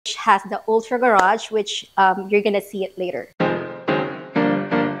has the Ultra Garage, which you're gonna see it later.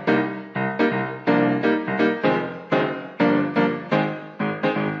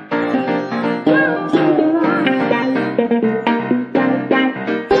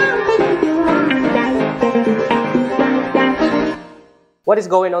 What is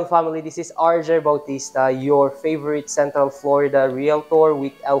going on, family? This is RJ Bautista, your favorite Central Florida realtor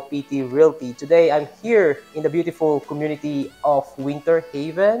with LPT Realty. Today, I'm here in the beautiful community of Winter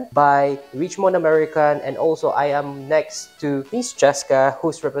Haven by Richmond American, and also I am next to Miss Jessica,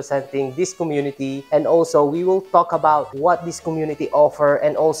 who's representing this community. And also, we will talk about what this community offer,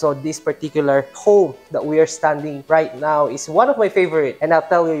 and also this particular home that we are standing right now is one of my favorite, and I'll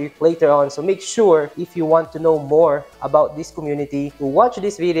tell you later on. So make sure, if you want to know more about this community, watch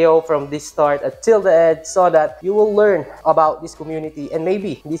this video from this start until the end so that you will learn about this community, and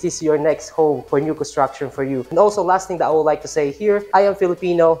maybe this is your next home for new construction for you. And also, last thing that I would like to say here, I am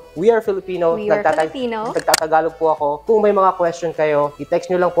Filipino. We are Filipino. Nagtatagalog po ako. Kung may mga question kayo, i-text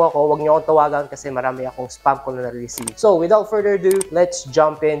nyo lang po ako. Huwag nyo akong tawagan kasi marami akong spam call na na-receive. So, without further ado, let's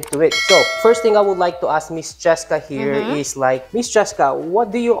jump into it. So, first thing I would like to ask Miss Jessica here is like, Miss Jessica,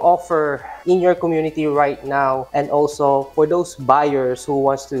 what do you offer in your community right now? And also, for those buyers who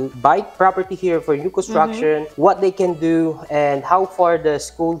wants to buy property here for new construction, what they can do, and how far the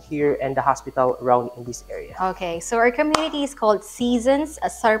school here and the hospital around in this area. Okay, so our community is called Seasons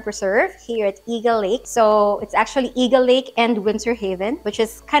Star Preserve here at Eagle Lake. So it's actually Eagle Lake and Winter Haven, which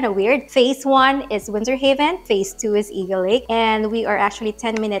is kind of weird. Phase 1 is Winter Haven, phase 2 is Eagle Lake, and we are actually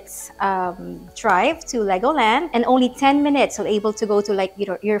 10 minutes drive to Legoland, and only 10 minutes so able to go to, like, you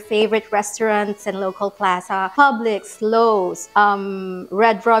know, your favorite restaurants and local plaza, Publix, Lowe's,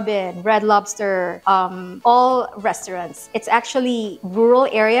 Red Robin, Red Lobster, all restaurants. It's actually rural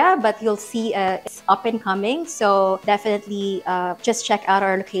area, but you'll see it's up and coming. So definitely just check out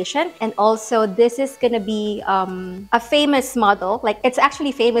our location. And also, this is gonna be a famous model. Like, it's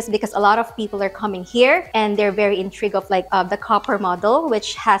actually famous because a lot of people are coming here and they're very intrigued of, like, the copper model,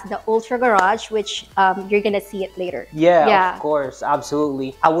 which has the Ultra Garage, which you're gonna see it later. Yeah, of course,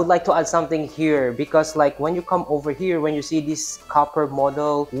 absolutely. I would like to add something here because, like, when you come over here, when you see this copper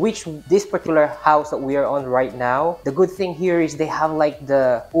model, which this particular house that we are on right now, the good thing here is they have like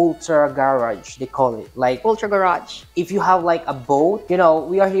the Ultra Garage, they call it, like Ultra Garage. If you have like a boat, you know,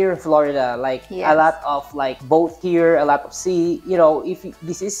 we are here in Florida, like a lot of like boat here, a lot of sea, you know, if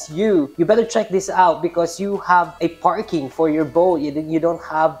this is you better check this out because you have a parking for your boat. You don't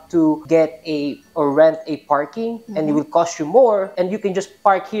have to get or rent a parking, and it will cost you more, and you can just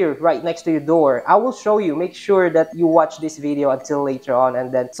park here right next to your door. I will show you. Make sure that you watch this video until later on,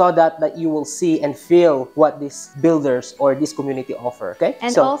 and then so that you will see and feel what these builders or this community offer. Okay,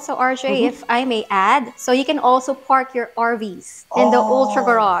 and so, also RJ, if I may add, so you can also park your RVs in the Ultra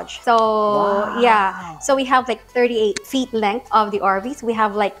Garage. So yeah, so we have like 38 feet length of the RVs. We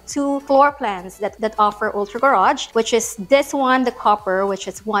have like 2 floor plans that offer Ultra Garage, which is this one, the copper, which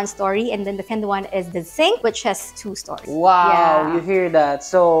is 1 story, and then the second one is the zinc, which has 2 stories. Wow, you hear that?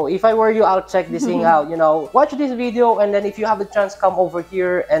 So if I were you, I'll check this thing out. You know, watch this video, and then if you have the chance, come over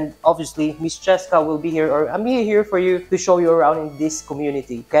here, and obviously Miss Jessica will be here, or I'm here for you to show you around in this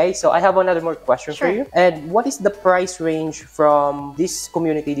community. Okay, so I have another more question for you. And what is the price range from this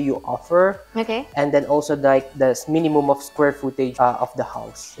community do you offer? Okay, and then also like the minimum of square footage of the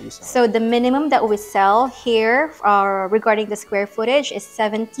house. So the minimum that we sell here regarding the square footage is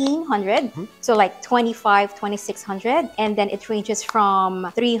 1,700. So like 2,600, and then it ranges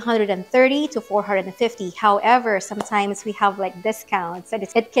from 330 to 450. However, sometimes we have like discounts, and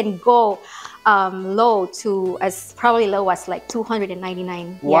it can go low to probably low as like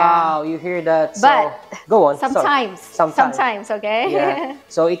 299. Wow, you hear that? So, but go on. Sometimes, okay. Yeah.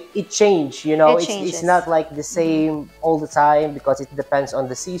 So it changes, you know. It's not like the same all the time because it depends on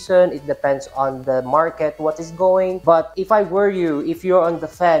the season. It depends on the market, what is going. But if I were you, if you're on the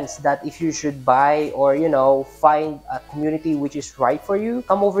fence that if you should buy or, you know, find a community which is right for you,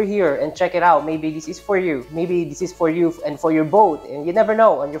 come over here and check it out. Maybe this is for you. Maybe this is for you and for your boat, and you never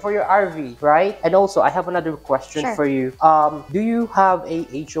know, and for your RV, right? And also, I have another question for you. Do you have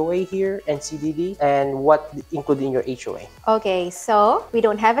a HOA here and CDD, and what included in your HOA? Okay, so we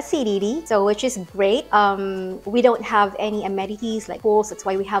don't have a CDD, so which is great. We don't have any amenities like pools. That's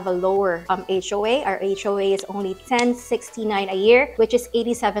why we have a lower HOA. Our HOA is only $10.69 a year, which is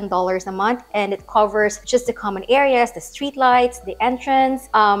 $87 a month, and it covers just the common areas, the street lights, the entrance.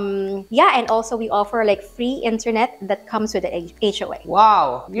 Yeah, and also we offer like free internet that comes with the HOA.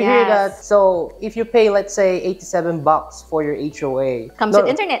 Wow, you hear that? So So if you pay, let's say, 87 bucks for your HOA, Comes with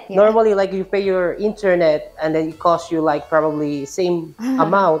internet. Yeah. normally, like, you pay your internet and then it costs you like probably same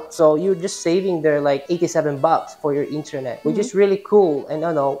amount. So you're just saving there like 87 bucks for your internet, which is really cool. And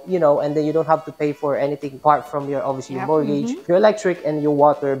and then you don't have to pay for anything apart from your, obviously, your mortgage, your electric and your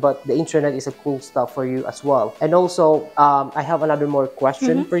water, but the internet is a cool stuff for you as well. And also, I have another more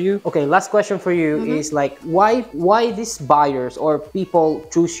question for you. Okay, last question for you is like, why these buyers or people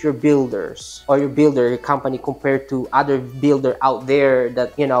choose your builders or your builder company compared to other builder out there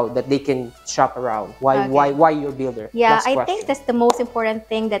that that they can shop around? Why your builder? Yeah, Last I question. think that's the most important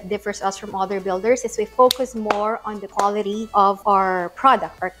thing that differs us from other builders is we focus more on the quality of our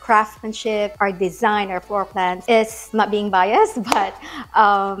product, our craftsmanship, our design, our floor plans. It's not being biased, but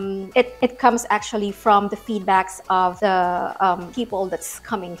it comes actually from the feedbacks of the people that's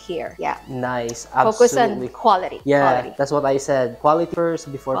coming here. Yeah. Nice. Focus Absolutely. on quality. Yeah, Quality. that's what I said. Quality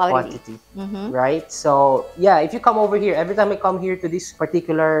first before Quality. quantity, right? So yeah, if you come over here, every time I come here to this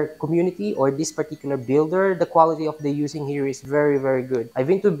particular community or this particular builder, the quality of the using here is very, very good. I've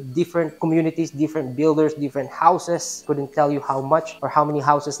been to different communities, different builders, different houses. Couldn't tell you how much or how many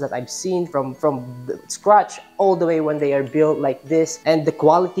houses that I've seen from the scratch all the way when they are built like this. And the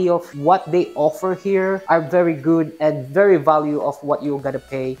quality of what they offer here are very good and very value of what you're gonna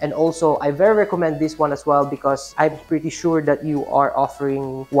pay. And also, I very recommend this one as well because I'm pretty sure that you are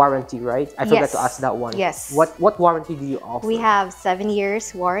offering warranty, right? I forgot to ask that one. Yes. What warranty do you offer? We have 7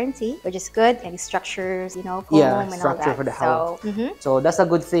 years warranty, which is good. Any structures, foam and structure all that. for the house. So that's a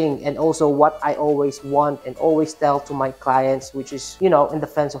good thing. And also what I always want and always tell to my clients, which is, in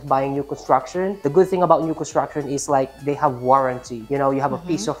defense of buying new construction, the good thing about new construction is like they have warranty. You have a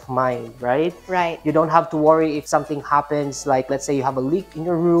peace of mind, right? Right. You don't have to worry if something happens, like let's say you have a leak in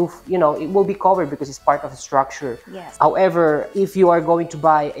your roof, it will be covered because it's part of the structure. Yes. However, if you are going to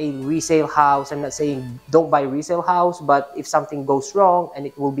buy a resale house, I'm not saying don't buy a resale house, but if something goes wrong and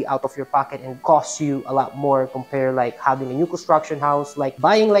it will be out of your pocket and cost you a lot more compared like having a new construction house, like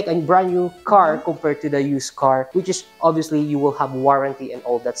buying like a brand new car compared to the used car, which is obviously you will have warranty and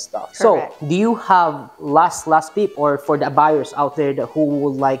all that stuff. Correct. So do you have last tip or for the buyers out there who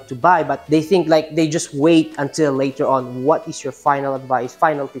would like to buy but they think like they just wait until later on, what is your final advice,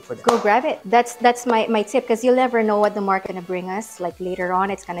 final tip for them? Go grab it. That's my tip because you'll never know what the market gonna bring us. Like later on,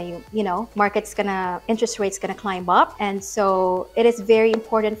 it's gonna interest rates gonna climb up, and so it is very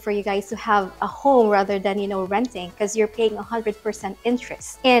important for you guys to have a home rather than renting because you're paying 100%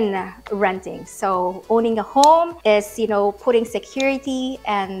 interest in renting. So owning a home is putting security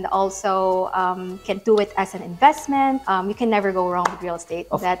and also can do it as an investment. You can never go wrong with real estate.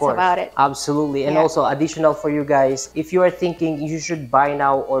 That's about it. Absolutely. And also additional for you guys, if you are thinking you should buy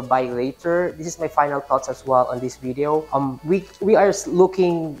now or buy later, this is my final thoughts as well on this video. We are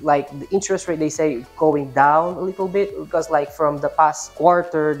looking like the interest rate, they say going down a little bit because like from the past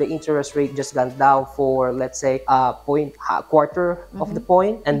quarter, the interest rate just gone down for let's say quarter of the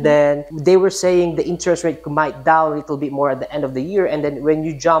point. And then they were saying the interest rate might down a little bit more at the end of the year. And then when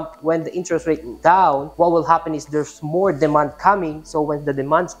the interest rate down, what will happen is there's more demand coming. So when the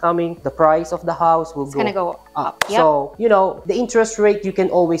demand's coming, the price of the house will go up. Yep. So, the interest rate, you can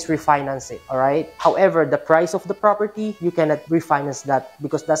always refinance it, all right? However, the price of the property, you cannot refinance that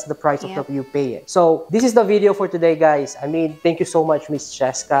because that's the price of the you pay it. So, this is the video for today, guys. I mean, thank you so much, Miss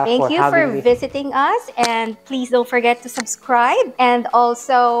Cheska, Thank you for visiting us, and please don't forget to subscribe. And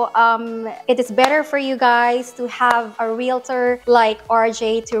also, it is better for you guys to have a realtor like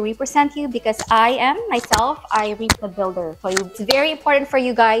RJ to represent you because I reap the builder. So it's very important for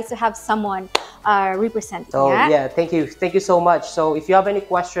you guys to have someone represent you. So yeah, thank you so much. So if you have any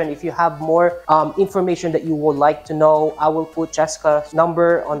question, if you have more information that you would like to know, I will put Cheska's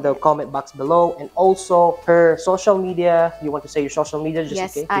number on the comment box below, and also her social media. You want to say your social media?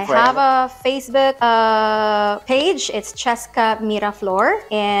 Yes, I have a Facebook page. It's Cheska Miraflor,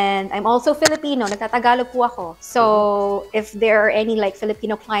 and I'm also Filipino. Nagtatagalog po ako. So if there are any like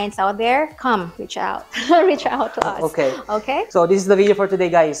Filipino clients out there, come reach out. Reach out to us. Okay. So this is the video for today,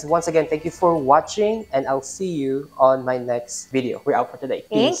 guys. Once again, thank you for watching, and I'll see you on my next video. We're out for today.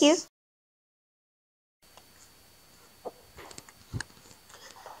 Peace. Thank you.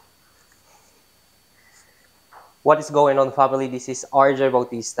 What is going on, family? This is RJ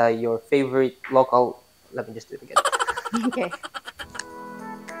Bautista, your favorite local. Let me just do it again. Okay.